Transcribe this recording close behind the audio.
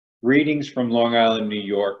Greetings from Long Island, New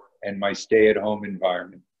York, and my stay-at-home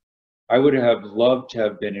environment. I would have loved to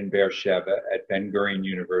have been in Beersheba at Ben-Gurion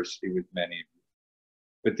University with many of you,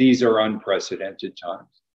 but these are unprecedented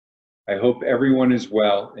times. I hope everyone is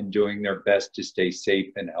well and doing their best to stay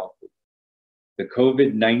safe and healthy. The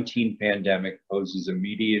COVID-19 pandemic poses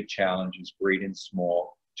immediate challenges, great and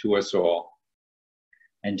small, to us all,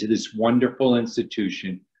 and to this wonderful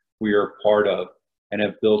institution we are part of and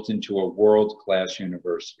have built into a world-class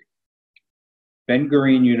university.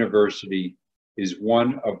 Ben-Gurion University is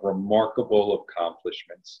one of remarkable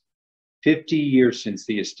accomplishments. 50 years since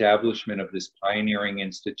the establishment of this pioneering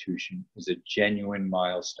institution is a genuine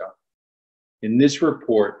milestone. In this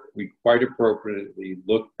report, we quite appropriately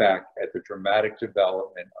look back at the dramatic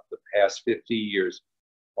development of the past 50 years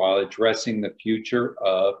while addressing the future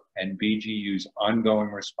of and BGU's ongoing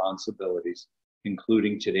responsibilities,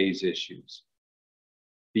 including today's issues.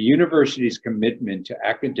 The university's commitment to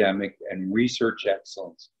academic and research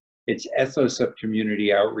excellence, its ethos of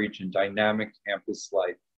community outreach and dynamic campus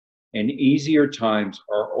life, and easier times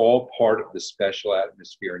are all part of the special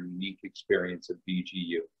atmosphere and unique experience of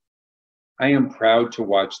BGU. I am proud to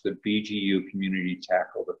watch the BGU community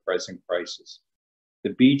tackle the present crisis.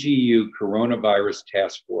 The BGU Coronavirus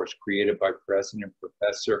Task Force, created by President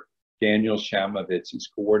Professor Daniel Shamovitz, is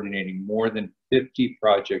coordinating more than 50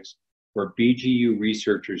 projects where BGU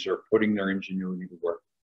researchers are putting their ingenuity to work.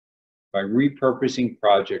 By repurposing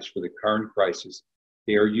projects for the current crisis,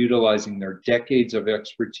 they are utilizing their decades of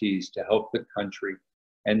expertise to help the country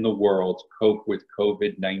and the world cope with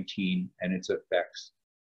COVID-19 and its effects.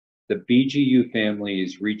 The BGU family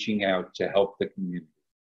is reaching out to help the community.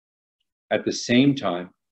 At the same time,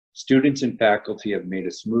 students and faculty have made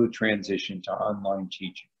a smooth transition to online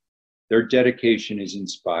teaching. Their dedication is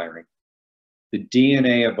inspiring. The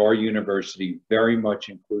DNA of our university very much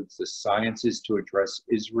includes the sciences to address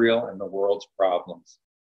Israel and the world's problems,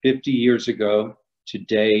 50 years ago,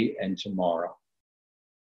 today, and tomorrow.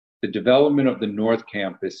 The development of the North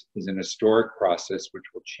Campus is an historic process which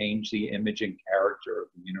will change the image and character of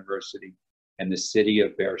the university and the city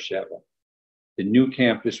of Beersheba. The new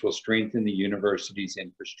campus will strengthen the university's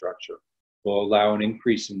infrastructure, will allow an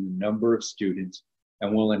increase in the number of students,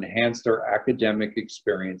 and will enhance their academic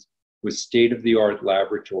experience with state-of-the-art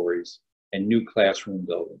laboratories and new classroom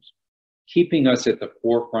buildings, keeping us at the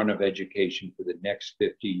forefront of education for the next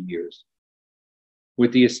 50 years.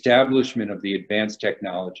 With the establishment of the Advanced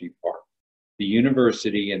Technology Park, the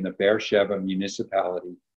university and the Beersheba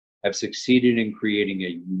municipality have succeeded in creating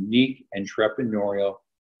a unique entrepreneurial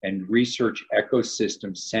and research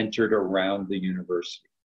ecosystem centered around the university,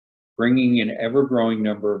 bringing an ever-growing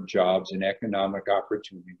number of jobs and economic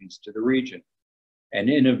opportunities to the region and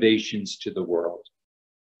innovations to the world.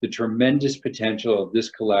 The tremendous potential of this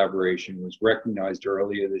collaboration was recognized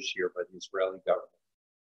earlier this year by the Israeli government,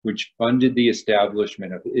 which funded the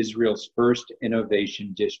establishment of Israel's first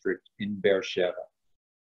innovation district in Beersheba.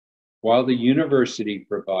 While the university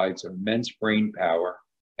provides immense brain power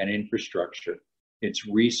and infrastructure, its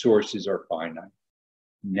resources are finite.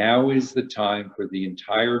 Now is the time for the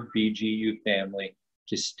entire BGU family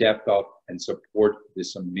to step up and support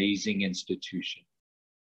this amazing institution.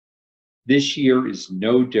 This year is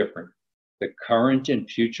no different. The current and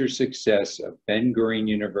future success of Ben-Gurion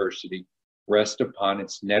University rests upon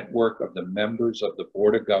its network of the members of the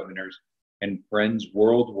Board of Governors and friends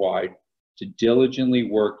worldwide to diligently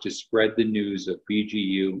work to spread the news of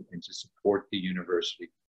BGU and to support the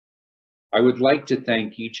university. I would like to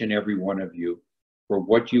thank each and every one of you for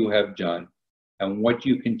what you have done and what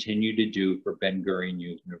you continue to do for Ben-Gurion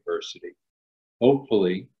University.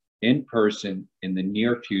 Hopefully, in person in the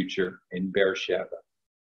near future in Beersheba.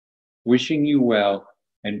 Wishing you well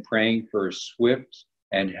and praying for a swift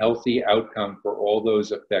and healthy outcome for all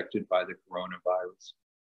those affected by the coronavirus.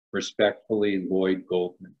 Respectfully, Lloyd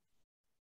Goldman.